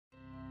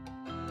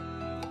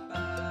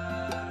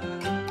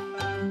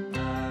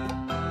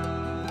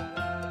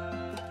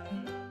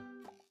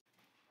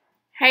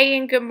Hey,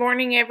 and good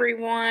morning,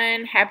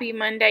 everyone. Happy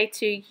Monday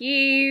to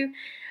you.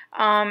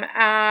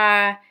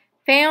 I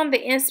found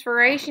the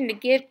inspiration to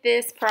get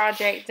this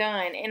project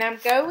done, and I'm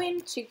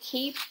going to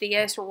keep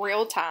this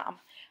real time.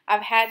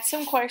 I've had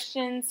some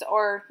questions,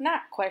 or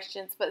not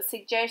questions, but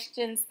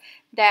suggestions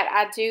that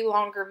I do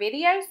longer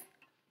videos.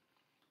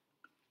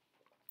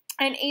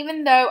 And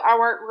even though I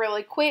work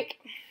really quick,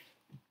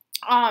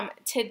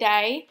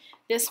 today,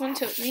 this one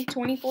took me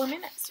 24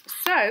 minutes.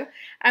 So,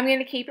 I'm going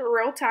to keep it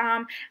real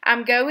time.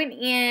 I'm going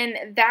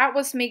in, that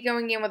was me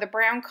going in with a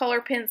brown color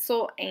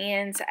pencil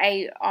and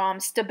a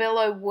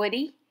Stabilo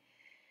Woody.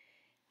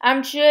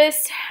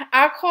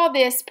 I call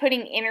this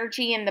putting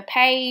energy in the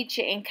page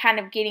and kind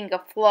of getting a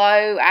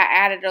flow. I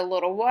added a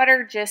little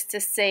water just to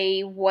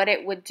see what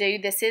it would do.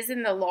 This is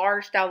in the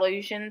large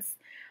Dylusions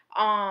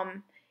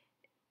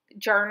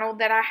journal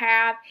that I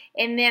have,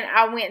 and then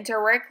I went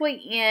directly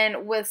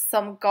in with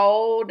some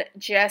gold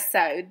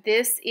gesso.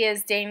 This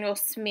is Daniel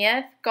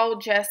Smith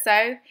gold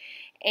gesso,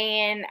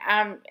 and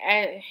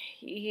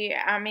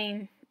yeah, I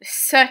mean,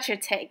 such a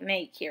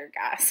technique here,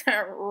 guys.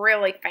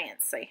 Really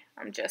fancy.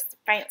 I'm just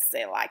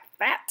fancy like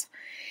that.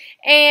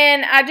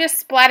 And I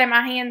just splatted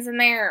my hands in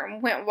there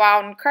and went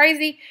wild and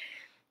crazy.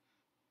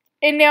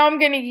 And now I'm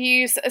going to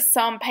use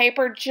some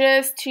paper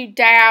just to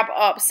dab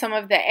up some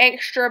of the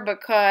extra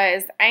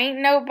because ain't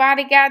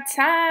nobody got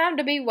time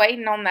to be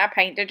waiting on that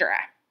paint to dry.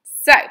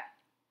 So,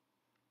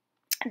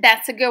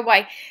 that's a good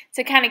way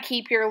to kind of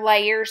keep your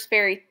layers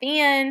very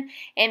thin.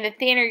 And the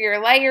thinner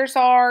your layers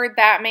are,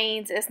 that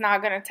means it's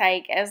not going to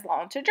take as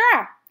long to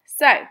dry.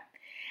 So,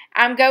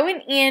 I'm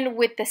going in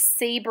with the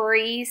Sea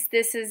Breeze.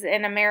 This is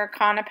an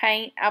Americana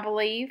paint, I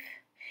believe.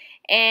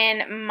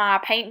 And my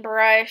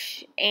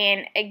paintbrush,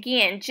 and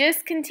again,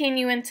 just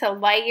continuing to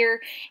layer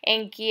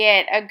and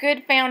get a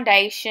good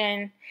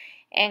foundation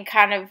and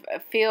kind of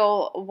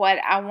feel what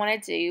I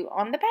want to do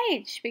on the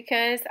page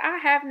because I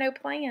have no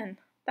plan.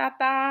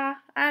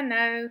 I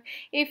know.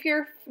 If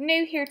you're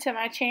new here to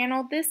my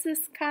channel, this is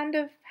kind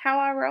of how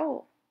I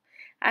roll.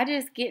 I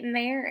just get in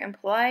there and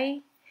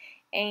play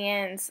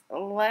and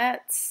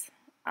let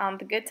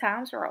the good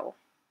times roll.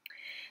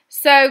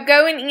 So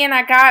going in,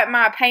 I got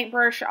my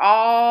paintbrush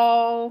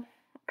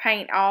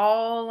paint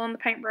all on the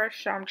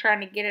paintbrush. So I'm trying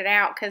to get it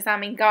out because, I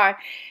mean, God,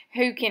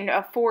 who can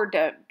afford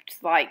to,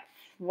 like,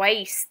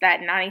 waste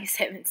that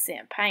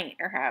 97-cent paint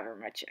or however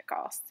much it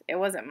costs? It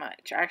wasn't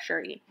much, I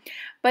assure you.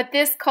 But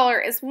this color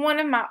is one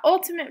of my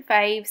ultimate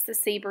faves, the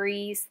Sea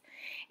Breeze.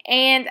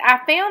 And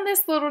I found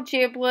this little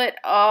giblet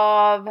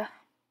of,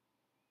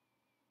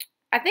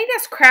 I think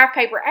that's craft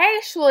paper.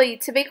 Actually,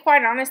 to be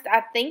quite honest,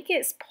 I think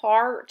it's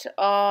part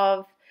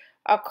of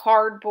a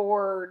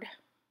cardboard.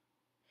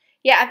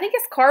 Yeah, I think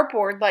it's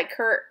cardboard, like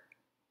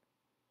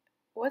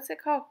what's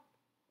it called?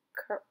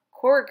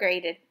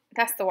 Corrugated.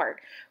 That's the word.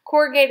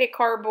 Corrugated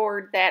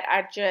cardboard that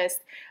I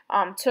just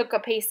took a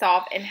piece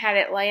off and had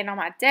it laying on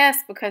my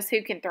desk because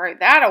who can throw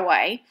that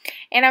away?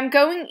 And I'm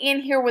going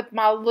in here with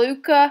my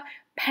Luca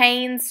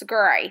Payne's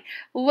Gray.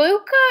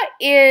 Luca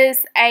is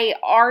a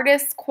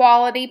artist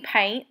quality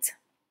paint.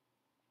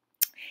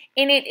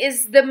 And it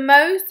is the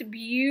most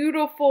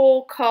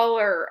beautiful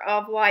color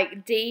of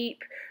like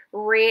deep,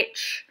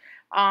 rich,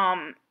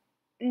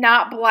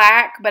 not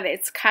black, but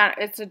it's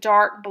a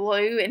dark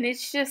blue. And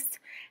it's just,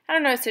 I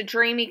don't know, it's a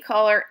dreamy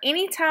color.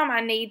 Anytime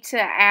I need to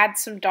add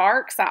some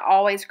darks, I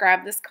always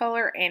grab this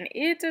color and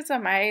it is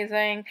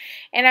amazing.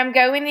 And I'm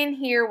going in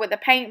here with a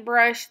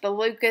paintbrush, the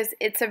Lucas.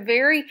 It's a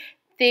very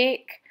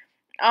thick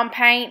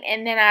paint,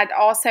 and then I'd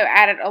also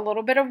added a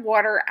little bit of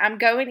water. I'm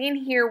going in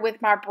here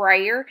with my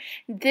brayer.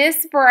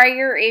 This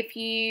brayer, if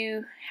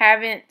you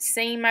haven't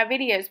seen my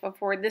videos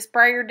before, this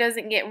brayer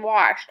doesn't get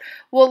washed.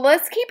 Well,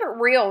 let's keep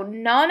it real.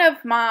 None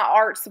of my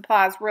art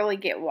supplies really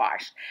get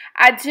washed.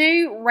 I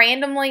do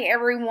randomly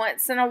every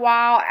once in a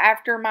while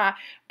after my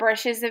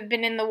brushes have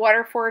been in the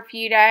water for a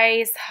few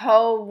days.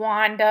 Oh,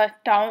 Wanda,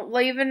 don't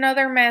leave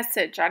another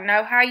message. I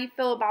know how you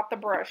feel about the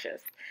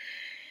brushes.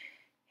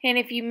 And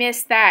if you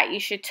missed that, you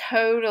should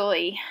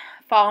totally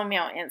follow me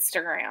on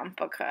Instagram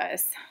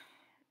because,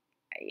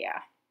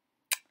 yeah.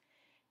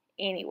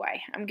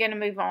 Anyway, I'm going to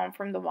move on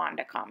from the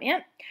Wanda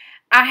comment.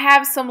 I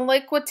have some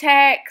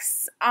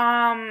Liquitex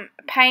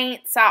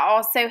paints. I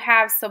also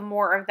have some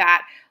more of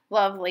that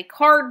lovely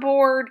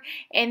cardboard.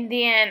 And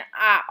then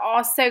I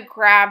also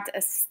grabbed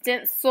a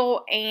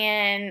stencil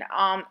and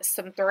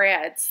some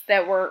threads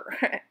that were...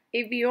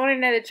 If you want to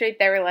know the truth,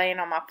 they were laying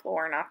on my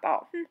floor, and I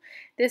thought,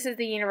 this is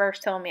the universe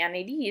telling me I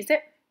need to use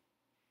it.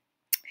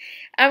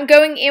 I'm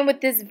going in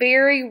with this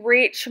very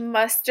rich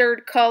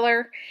mustard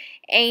color,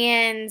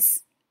 and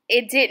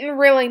it didn't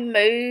really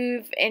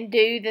move and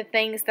do the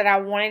things that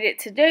I wanted it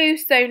to do,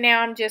 so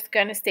now I'm just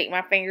going to stick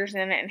my fingers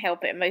in it and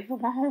help it move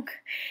along.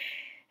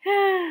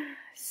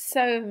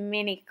 So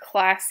many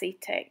classy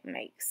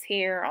techniques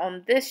here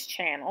on this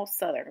channel,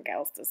 Southern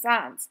Gals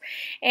Designs.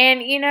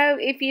 And you know,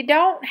 if you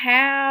don't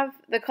have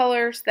the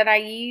colors that I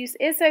use,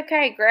 it's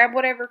okay. Grab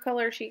whatever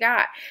colors you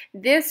got.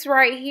 This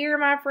right here,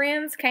 my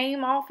friends,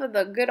 came off of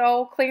the good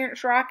old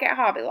clearance rack at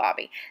Hobby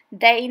Lobby.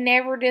 They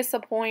never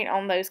disappoint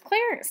on those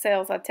clearance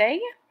sales, I tell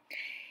you.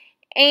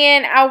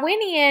 And I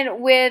went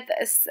in with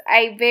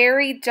a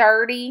very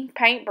dirty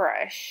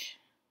paintbrush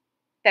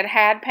that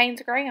had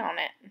Payne's Gray on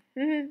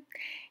it.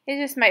 It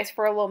just makes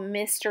for a little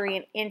mystery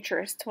and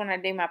interest when I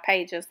do my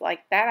pages like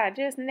that. I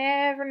just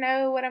never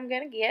know what I'm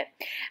going to get.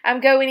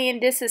 I'm going in,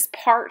 this is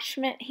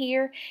Parchment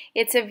here.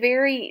 It's a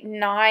very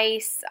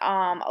nice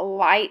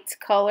light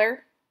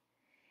color.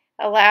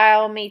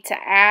 Allow me to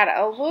add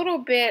a little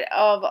bit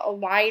of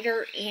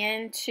lighter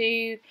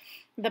into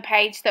the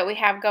page that we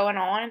have going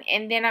on.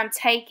 And then I'm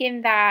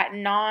taking that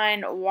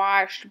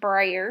non-washed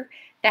brayer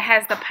that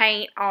has the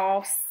paint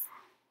off.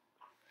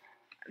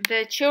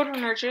 The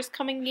children are just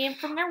coming in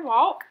from their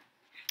walk.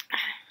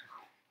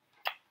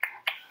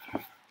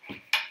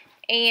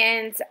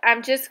 And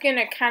I'm just going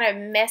to kind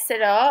of mess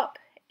it up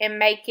and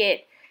make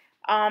it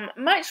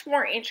much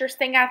more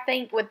interesting, I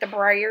think, with the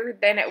brayer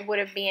than it would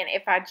have been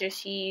if I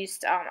just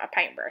used a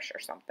paintbrush or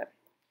something.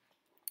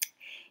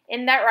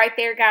 And that right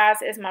there,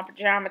 guys, is my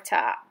pajama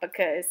top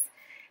because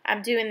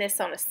I'm doing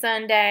this on a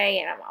Sunday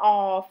and I'm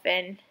off.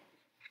 And,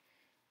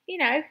 you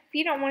know, if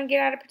you don't want to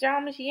get out of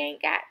pajamas, you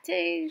ain't got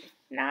to.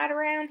 Not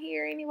around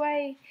here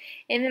anyway.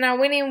 And then I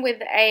went in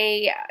with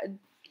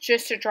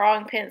just a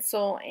drawing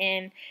pencil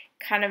and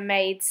kind of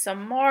made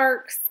some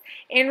marks.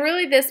 And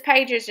really this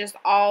page is just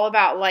all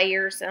about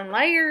layers and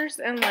layers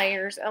and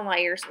layers and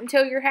layers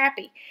until you're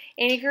happy.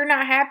 And if you're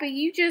not happy,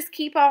 you just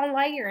keep on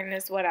layering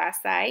is what I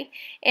say.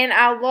 And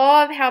I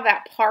love how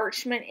that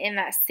parchment and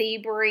that sea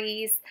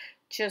breeze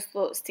just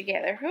looks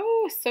together.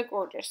 Oh, so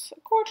gorgeous.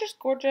 Gorgeous,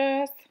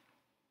 gorgeous.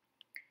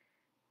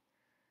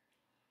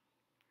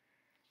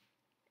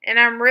 And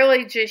I'm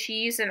really just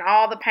using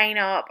all the paint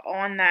up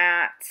on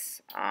that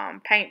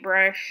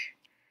paintbrush.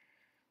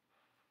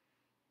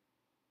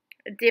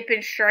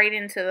 Dipping straight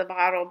into the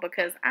bottle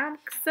because I'm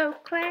so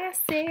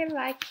classy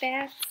like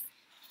that.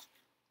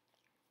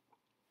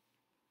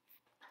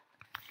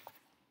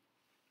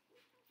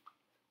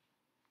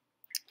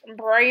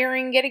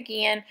 Brayering it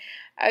again.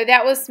 Oh,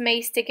 that was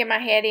me sticking my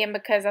head in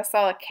because I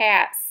saw the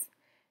cats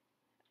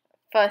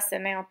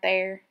fussing out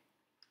there.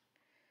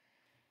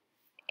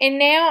 And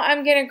now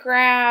I'm going to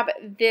grab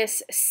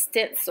this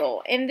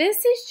stencil. And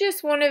this is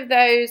just one of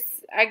those,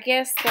 I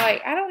guess,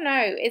 like, I don't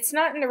know. It's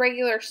not in the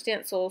regular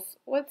stencils.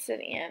 What's it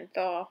in?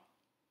 I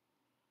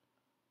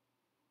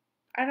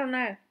don't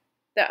know.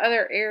 The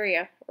other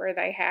area where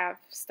they have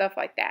stuff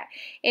like that.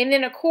 And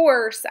then, of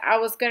course, I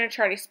was going to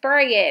try to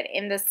spray it.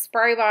 And the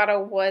spray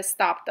bottle was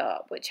stopped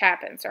up, which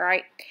happens,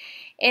 right?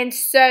 And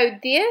so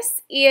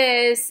this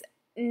is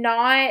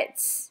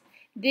not,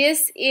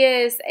 this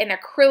is an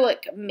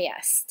acrylic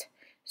mist.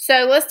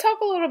 So let's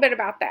talk a little bit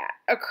about that.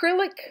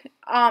 Acrylic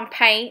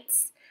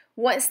paints,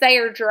 once they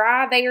are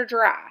dry, they are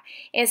dry.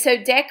 And so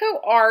Deco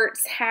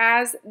Arts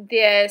has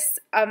this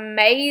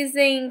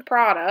amazing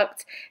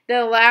product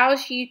that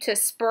allows you to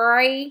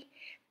spray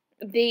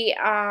the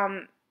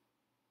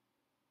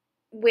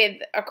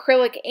with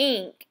acrylic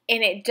ink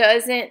and it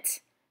doesn't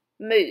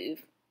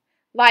move.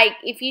 Like,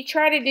 if you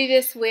try to do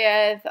this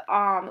with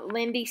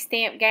Lindy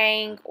Stamp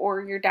Gang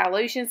or your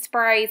dilution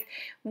sprays,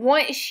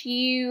 once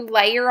you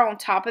layer on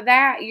top of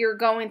that, you're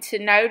going to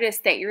notice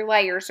that your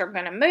layers are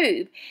going to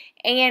move.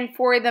 And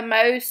for the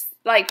most,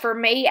 like for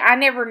me, I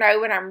never know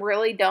when I'm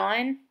really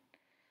done.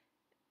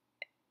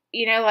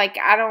 You know, like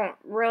I don't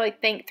really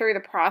think through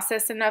the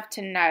process enough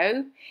to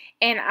know.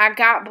 And I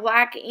got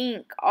black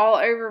ink all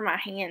over my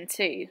hand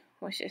too,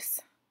 which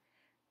is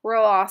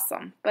real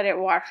awesome. But it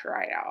washed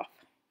right off.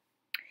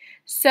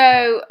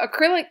 So,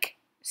 acrylic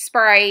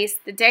sprays,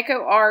 the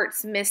Deco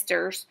Arts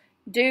misters,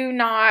 do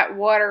not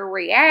water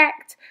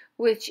react,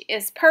 which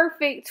is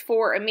perfect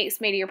for a mixed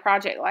media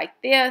project like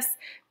this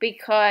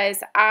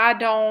because I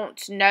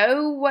don't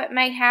know what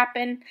may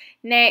happen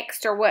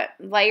next or what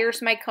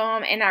layers may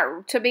come.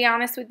 And to be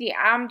honest with you,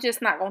 I'm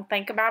just not going to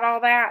think about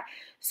all that.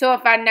 So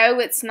if I know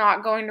it's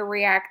not going to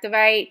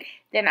reactivate,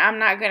 then I'm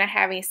not going to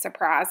have any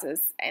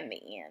surprises in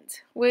the end,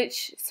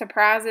 which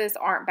surprises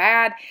aren't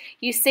bad.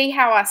 You see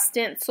how I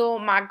stencil?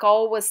 My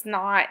goal was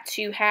not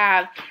to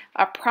have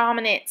a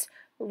prominent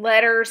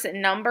letters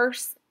and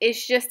numbers.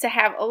 It's just to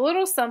have a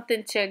little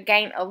something to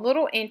gain a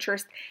little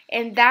interest.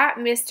 And that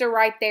mister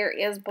right there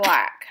is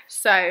black.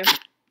 So,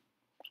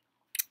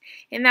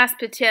 and that's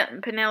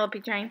Penelope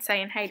Jane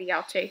saying hey to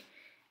y'all too.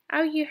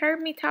 Oh, you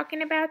heard me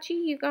talking about you?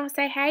 You gonna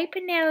say, hey,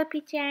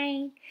 Penelope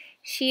Jane.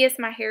 She is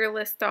my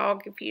hairless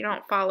dog if you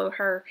don't follow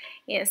her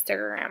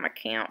Instagram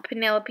account.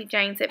 Penelope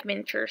Jane's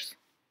Adventures.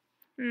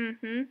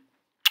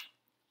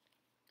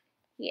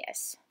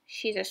 Yes,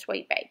 she's a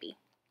sweet baby.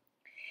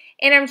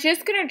 And I'm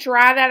just going to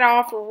dry that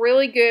off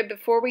really good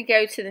before we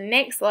go to the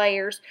next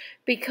layers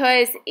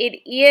because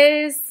it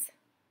is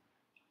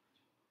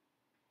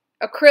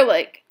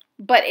acrylic.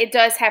 but it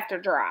does have to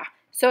dry.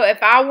 So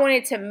if I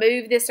wanted to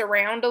move this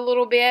around a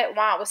little bit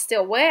while it was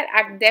still wet,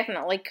 I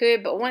definitely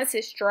could. But once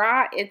it's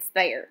dry, it's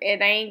there.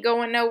 It ain't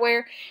going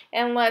nowhere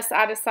unless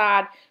I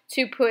decide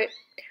to put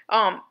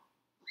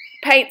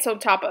paints on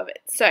top of it.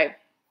 So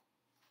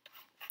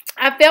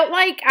I felt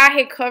like I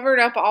had covered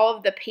up all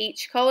of the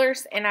peach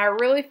colors, and I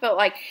really felt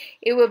like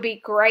it would be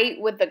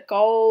great with the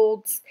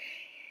golds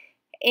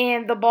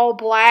and the bold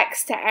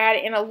blacks to add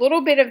in a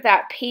little bit of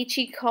that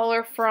peachy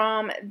color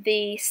from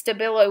the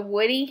Stabilo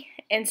Woody.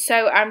 And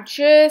so I'm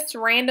just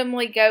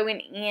randomly going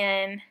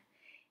in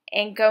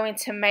and going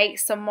to make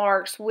some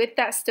marks with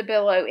that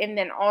Stabilo, and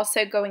then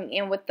also going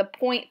in with the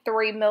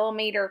 0.3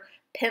 millimeter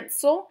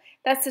pencil.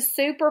 That's a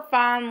super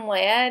fine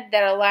lead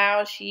that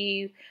allows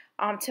you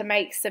to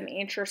make some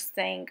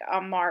interesting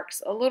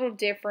marks, a little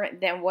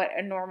different than what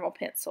a normal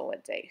pencil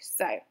would do.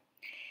 So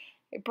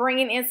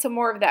bringing in some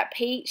more of that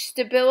peach.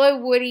 Stabilo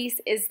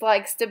Woodies is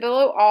like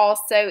Stabilo All,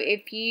 so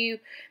if you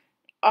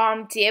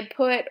did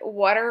put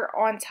water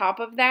on top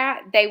of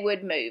that, they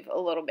would move a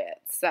little bit.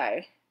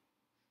 So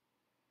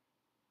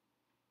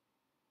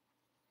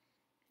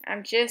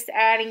I'm just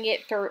adding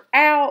it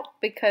throughout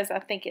because I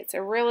think it's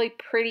a really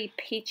pretty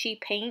peachy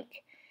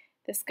pink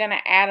that's going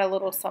to add a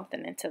little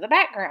something into the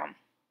background.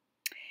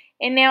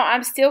 And now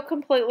I'm still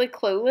completely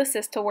clueless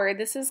as to where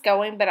this is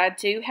going, but I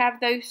do have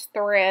those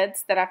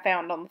threads that I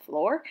found on the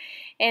floor.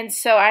 And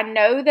so I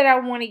know that I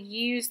want to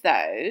use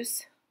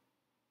those.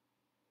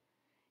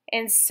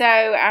 And so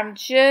I'm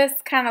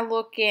just kind of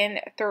looking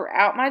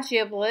throughout my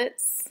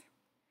giblets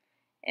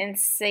and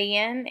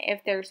seeing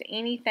if there's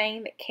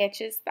anything that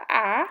catches the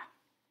eye.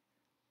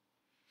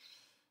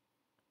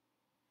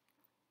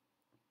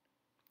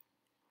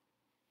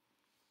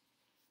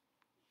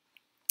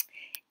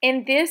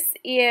 And this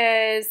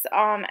is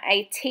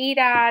a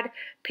tea-dyed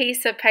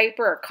piece of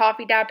paper, a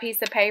coffee-dyed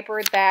piece of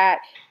paper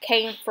that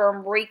came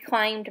from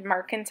Reclaimed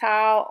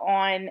Mercantile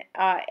on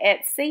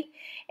Etsy.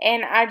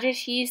 And I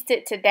just used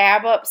it to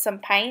dab up some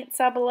paints,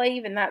 I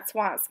believe, and that's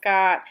why it's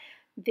got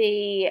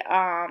the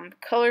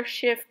Color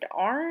Shift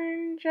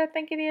Orange, I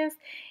think it is,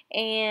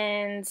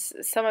 and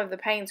some of the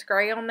paints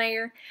gray on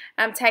there.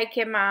 I'm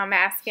taking my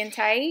masking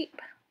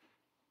tape.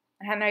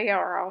 I know y'all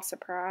are all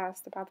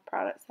surprised about the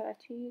products that I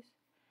choose.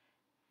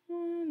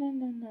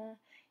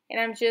 And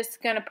I'm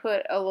just going to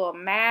put a little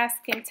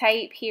masking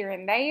tape here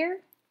and there.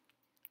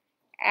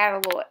 Add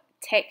a little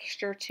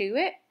texture to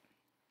it.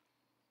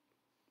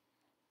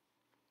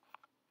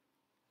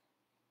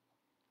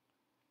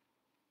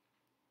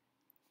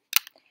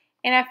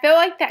 And I feel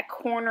like that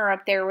corner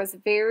up there was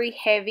very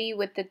heavy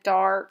with the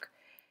dark.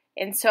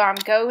 And so I'm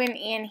going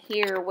in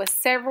here with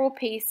several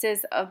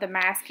pieces of the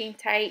masking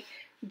tape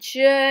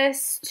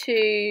just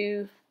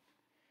to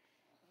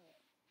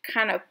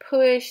kind of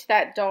push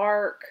that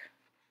dark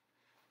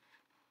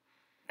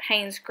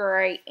Payne's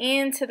Gray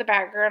into the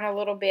background a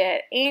little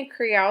bit and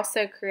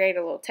also create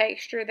a little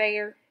texture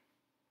there.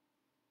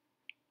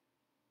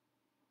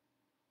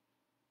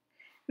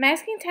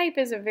 Masking tape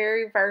is a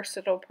very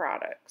versatile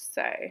product,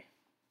 so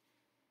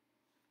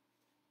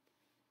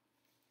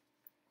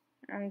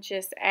I'm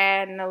just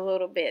adding a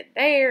little bit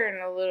there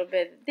and a little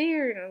bit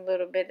there and a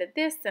little bit of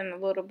this and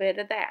a little bit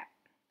of that.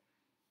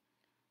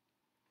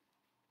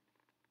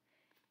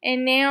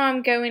 And now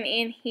I'm going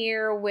in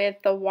here with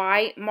the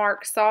white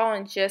mark saw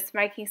and just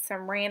making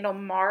some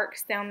random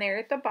marks down there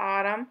at the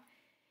bottom.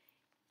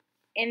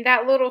 And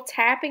that little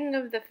tapping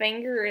of the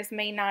finger is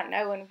me not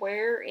knowing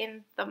where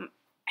in the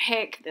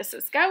heck this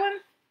is going.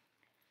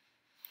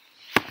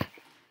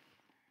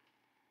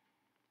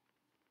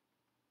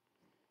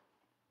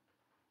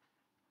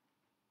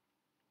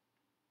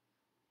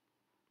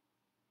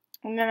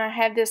 And then I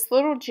had this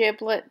little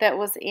giblet that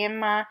was in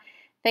my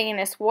thing,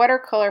 and it's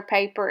watercolor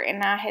paper,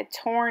 and I had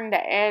torn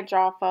the edge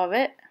off of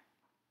it.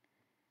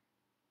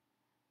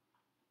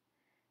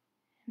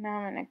 Now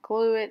I'm going to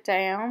glue it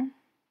down.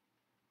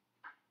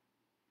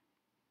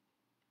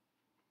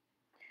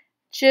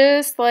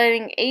 Just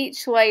letting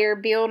each layer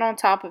build on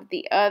top of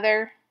the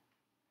other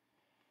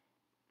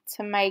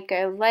to make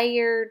a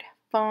layered,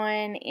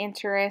 fun,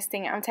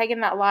 interesting. I'm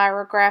taking that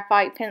Lyra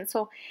graphite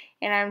pencil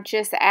and I'm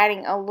just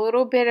adding a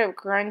little bit of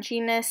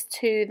grunginess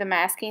to the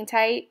masking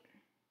tape.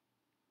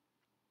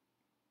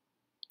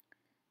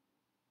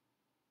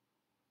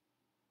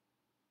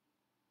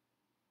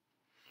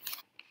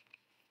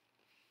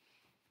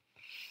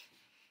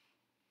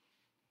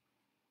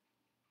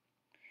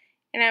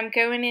 And I'm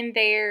going in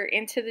there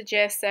into the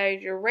gesso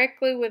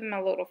directly with my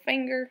little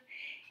finger.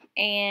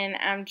 And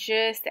I'm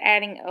just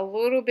adding a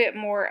little bit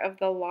more of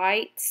the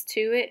lights to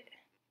it.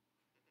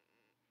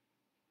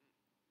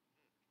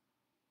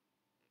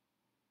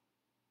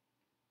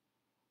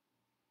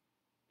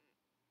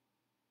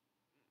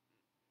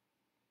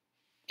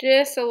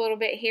 Just a little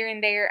bit here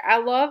and there. I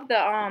love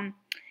the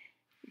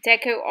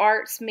Deco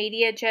Arts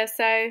Media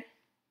Gesso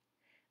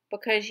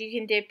because you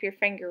can dip your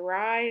finger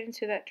right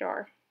into that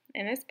jar.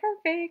 And it's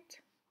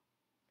perfect.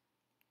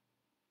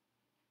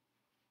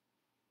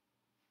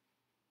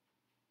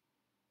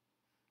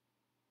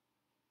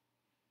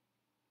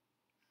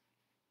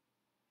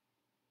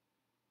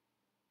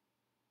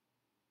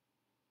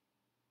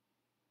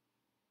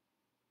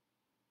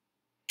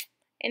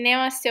 And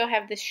now I still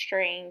have the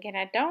string, and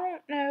I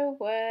don't know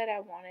what I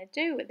want to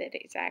do with it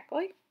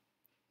exactly.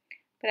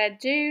 But I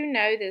do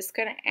know that it's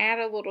going to add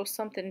a little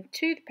something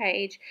to the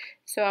page,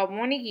 so I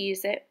want to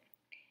use it.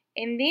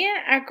 And then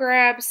I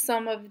grabbed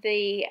some of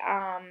the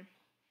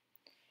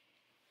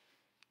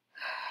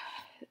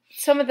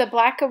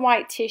black and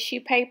white tissue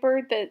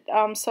paper that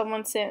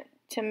someone sent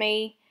to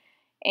me.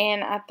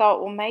 And I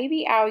thought, well,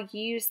 maybe I'll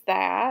use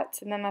that.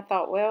 And then I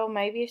thought, well,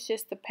 maybe it's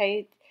just the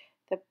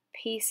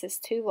piece is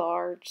too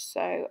large.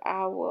 So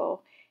I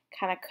will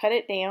kind of cut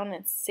it down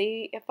and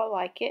see if I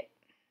like it.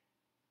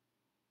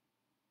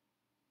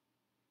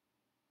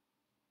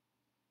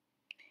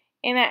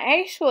 And I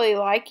actually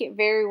like it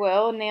very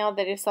well now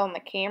that it's on the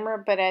camera.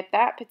 But at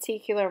that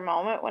particular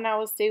moment when I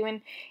was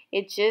doing,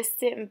 it just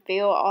didn't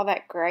feel all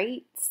that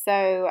great. So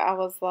I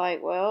was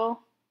like,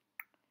 well,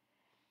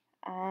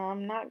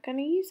 I'm not going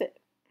to use it.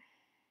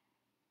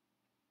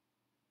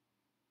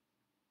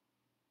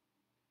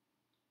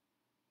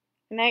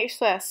 And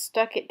actually, I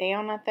stuck it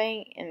down, I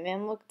think, and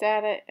then looked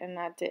at it, and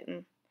I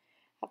didn't.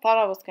 I thought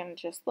I was going to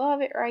just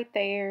love it right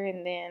there,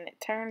 and then it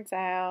turns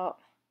out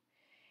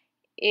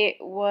it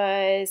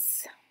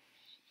was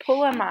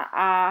pulling my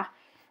eye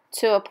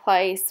to a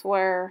place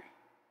where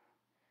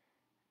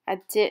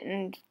I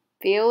didn't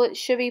feel it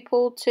should be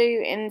pulled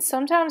to. And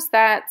sometimes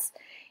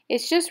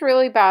it's just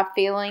really by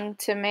feeling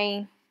to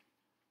me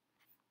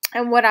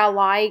and what I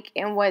like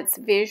and what's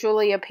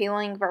visually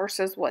appealing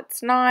versus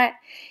what's not.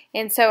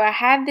 And so I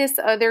had this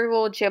other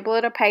little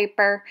giblet of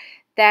paper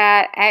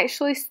that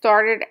actually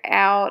started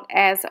out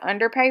as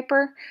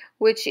underpaper,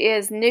 which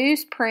is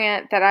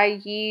newsprint that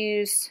I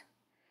use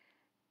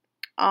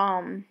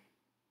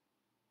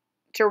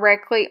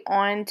directly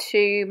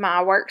onto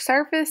my work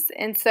surface.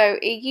 And so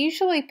it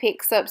usually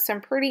picks up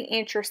some pretty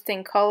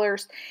interesting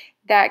colors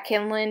that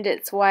can lend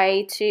its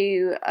way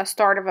to a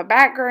start of a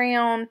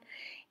background.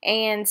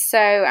 And so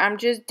I'm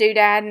just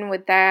doodadding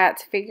with that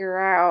to figure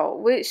out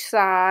which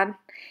side.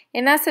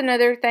 And that's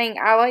another thing.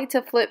 I like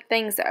to flip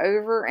things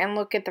over and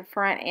look at the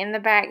front and the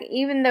back,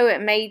 even though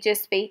it may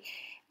just be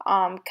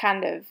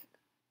kind of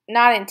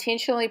not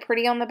intentionally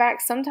pretty on the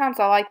back. Sometimes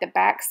I like the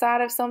back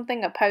side of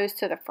something opposed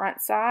to the front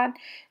side.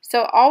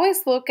 So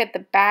always look at the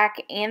back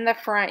and the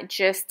front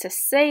just to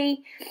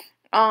see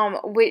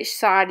which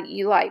side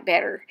you like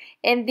better.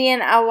 And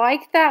then I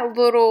like that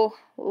little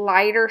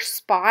lighter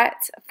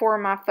spot for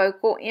my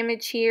focal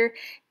image here.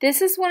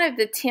 This is one of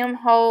the Tim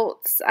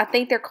Holtz, I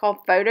think they're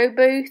called Photo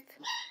Booth.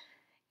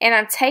 And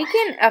I'm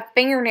taking a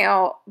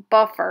fingernail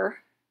buffer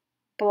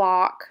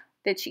block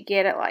that you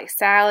get at like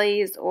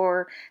Sally's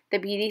or the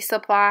beauty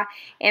supply,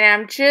 and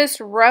I'm just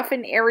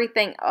roughing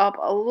everything up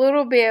a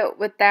little bit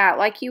with that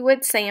like you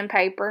would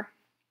sandpaper.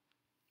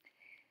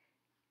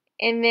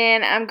 And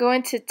then I'm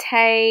going to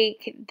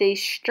take the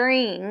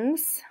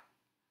strings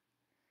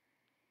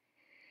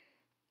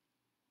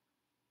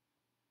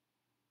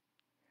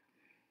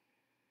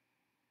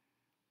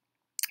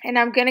and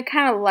I'm going to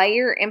kind of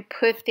layer and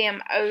put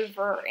them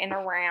over and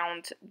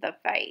around the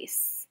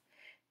face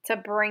to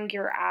bring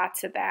your eye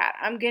to that.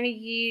 I'm going to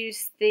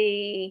use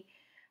the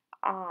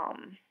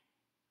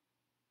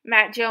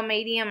matte gel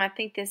medium. I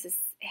think this is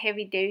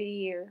heavy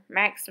duty or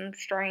maximum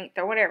strength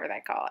or whatever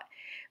they call it.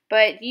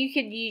 But you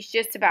could use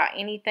just about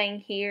anything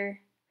here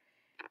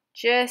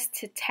just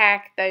to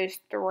tack those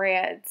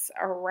threads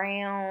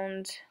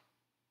around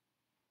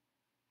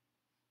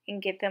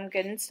and get them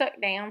good and stuck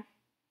down.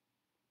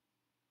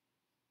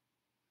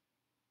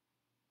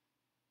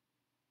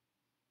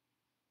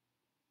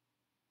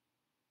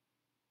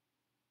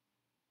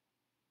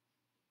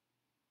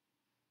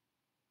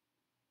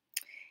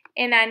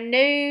 And I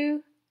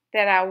knew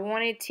that I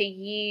wanted to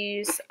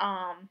use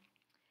a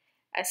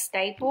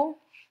stapler,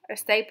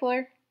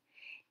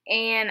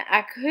 and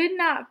I could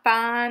not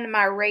find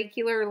my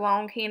regular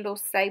long handle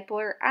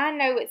stapler. I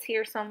know it's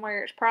here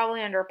somewhere. It's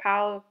probably under a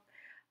pile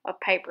of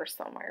paper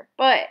somewhere,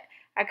 but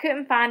I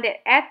couldn't find it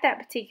at that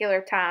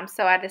particular time,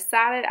 so I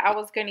decided I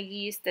was going to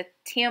use the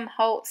Tim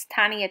Holtz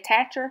Tiny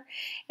Attacher,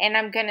 and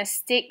I'm going to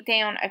stick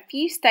down a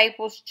few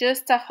staples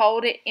just to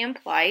hold it in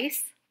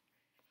place.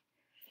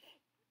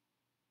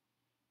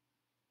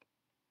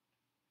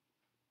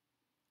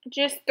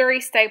 Just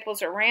 3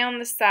 staples around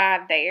the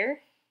side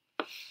there.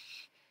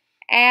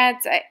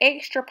 Adds an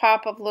extra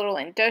pop of little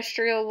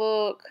industrial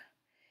look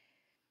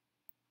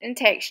and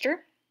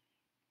texture.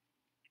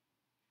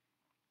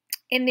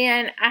 And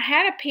then I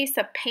had a piece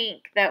of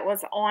pink that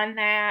was on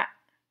that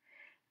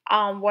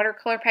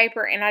watercolor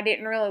paper, and I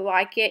didn't really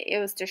like it. It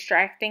was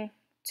distracting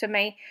to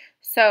me.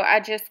 So I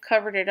just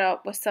covered it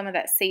up with some of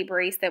that sea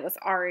breeze that was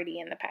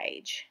already in the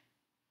page.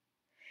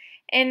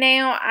 And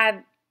now I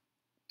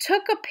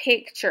took a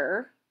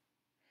picture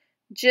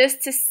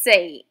just to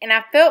see, and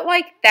I felt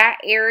like that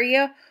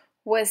area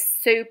was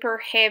super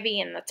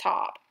heavy in the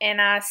top,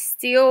 and I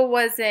still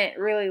wasn't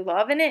really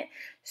loving it.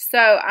 So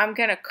I'm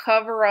going to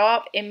cover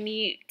up and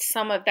mute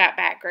some of that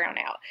background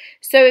out.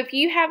 So if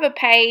you have a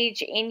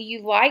page and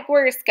you like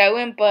where it's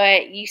going,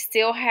 but you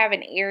still have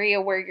an area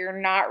where you're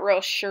not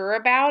real sure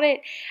about it,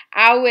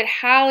 I would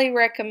highly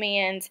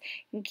recommend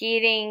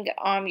getting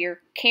your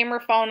camera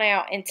phone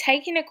out and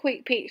taking a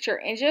quick picture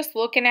and just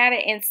looking at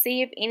it and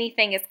see if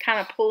anything is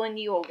kind of pulling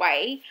you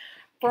away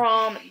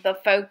from the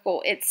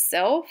focal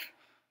itself.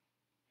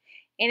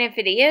 And if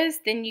it is,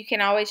 then you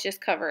can always just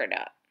cover it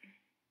up.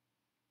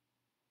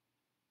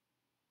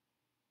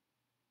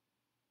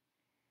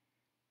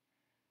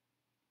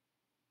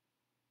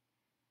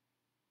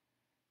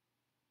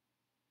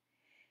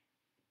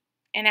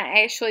 And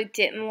I actually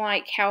didn't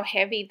like how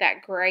heavy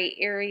that gray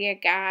area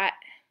got.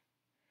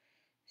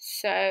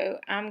 So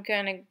I'm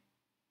going to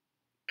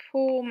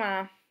pull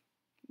my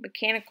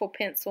mechanical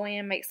pencil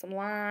in, make some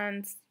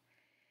lines.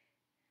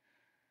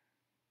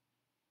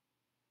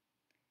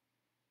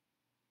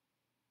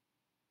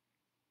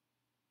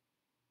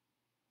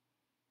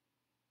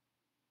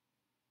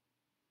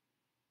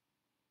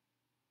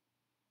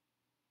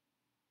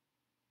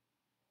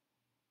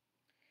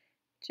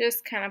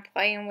 Just kind of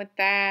playing with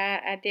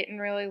that. I didn't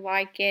really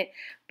like it,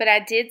 but I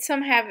did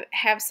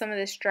have some of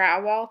this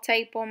drywall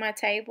tape on my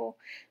table,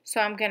 so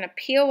I'm going to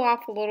peel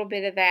off a little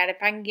bit of that if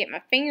I can get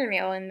my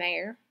fingernail in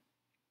there,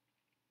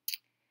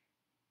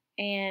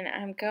 and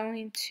I'm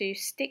going to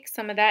stick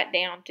some of that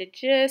down to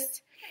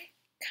just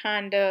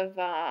kind of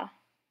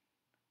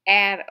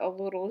add a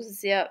little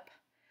zip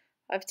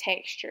of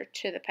texture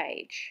to the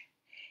page.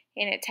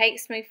 And it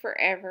takes me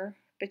forever,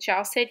 but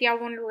y'all said y'all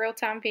wanted a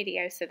real-time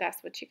video, so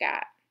that's what you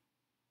got.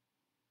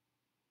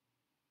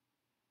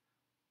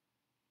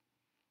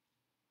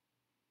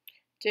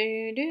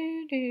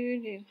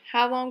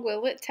 How long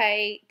will it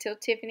take till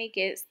Tiffany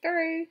gets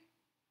through?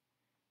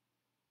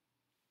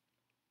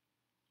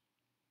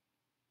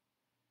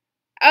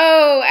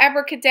 Oh,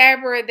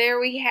 abracadabra, there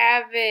we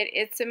have it.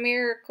 It's a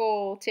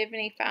miracle.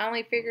 Tiffany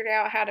finally figured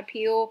out how to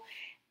peel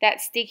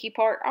that sticky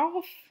part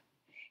off.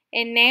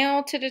 And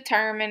now to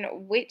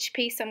determine which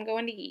piece I'm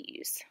going to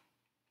use.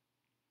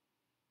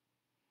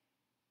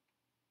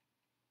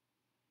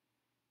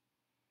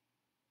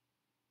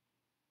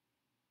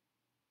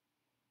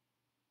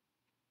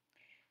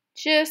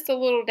 Just a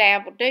little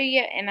dab will do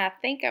you, and I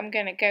think I'm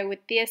going to go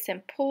with this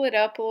and pull it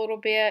up a little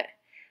bit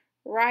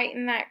right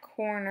in that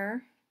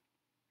corner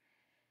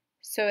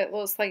so it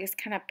looks like it's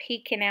kind of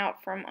peeking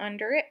out from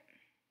under it.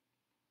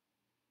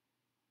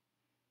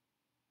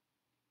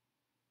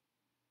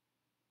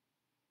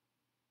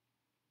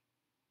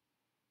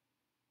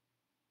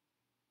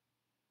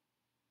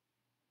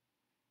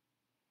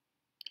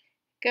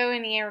 Go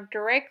in here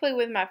directly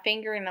with my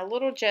finger in a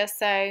little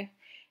gesso.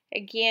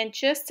 Again,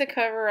 just to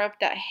cover up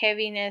that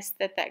heaviness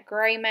that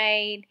gray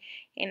made,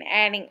 and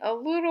adding a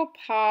little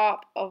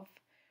pop of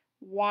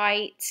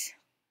white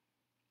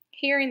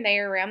here and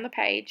there around the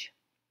page.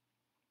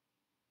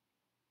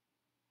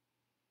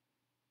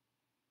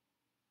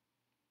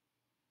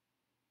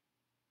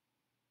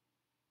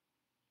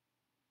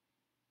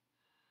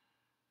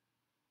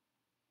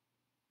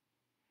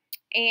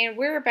 And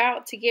we're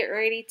about to get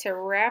ready to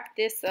wrap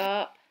this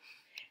up.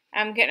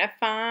 I'm going to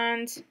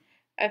find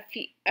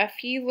a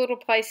few little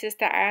places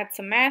to add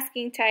some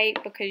masking tape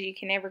because you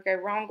can never go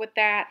wrong with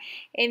that.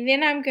 And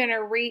then I'm going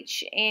to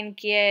reach and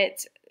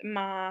get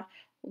my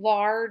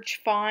large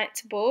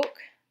font book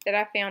that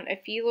I found a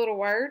few little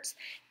words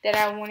that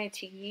I wanted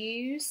to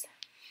use.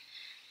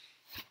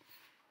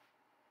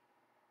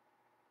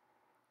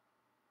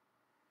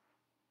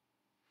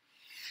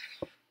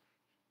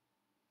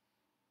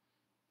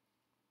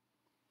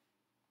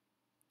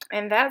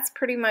 And that's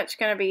pretty much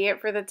going to be it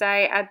for the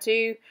day. I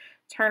do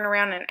turn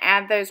around and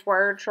add those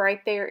words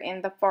right there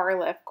in the far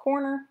left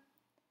corner.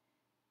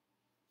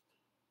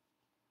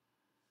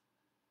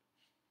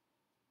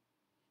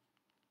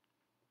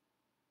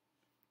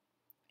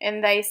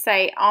 And they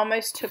say,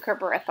 almost took her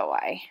breath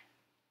away.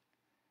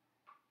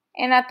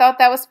 And I thought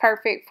that was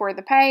perfect for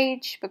the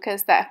page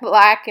because that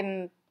black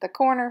in the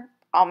corner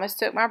almost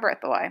took my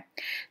breath away.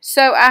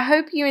 So I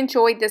hope you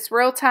enjoyed this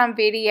real-time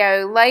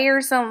video,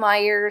 layers and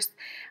layers.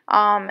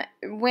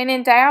 When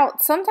in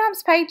doubt,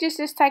 sometimes pages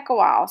just take a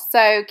while.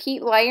 So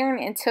keep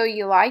layering until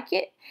you like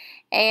it.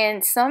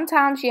 And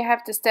sometimes you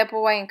have to step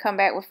away and come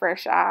back with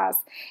fresh eyes.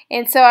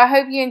 And so I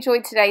hope you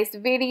enjoyed today's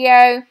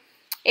video.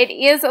 It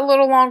is a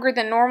little longer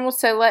than normal,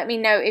 so let me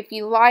know if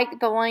you like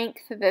the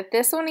length that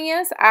this one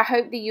is. I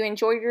hope that you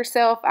enjoyed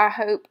yourself. I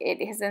hope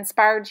it has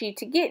inspired you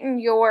to get in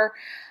your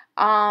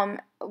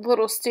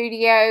little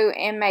studio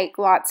and make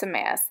lots of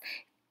mess.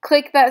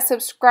 Click that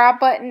subscribe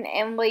button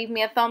and leave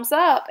me a thumbs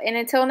up. And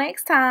until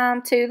next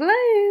time,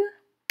 toodaloo!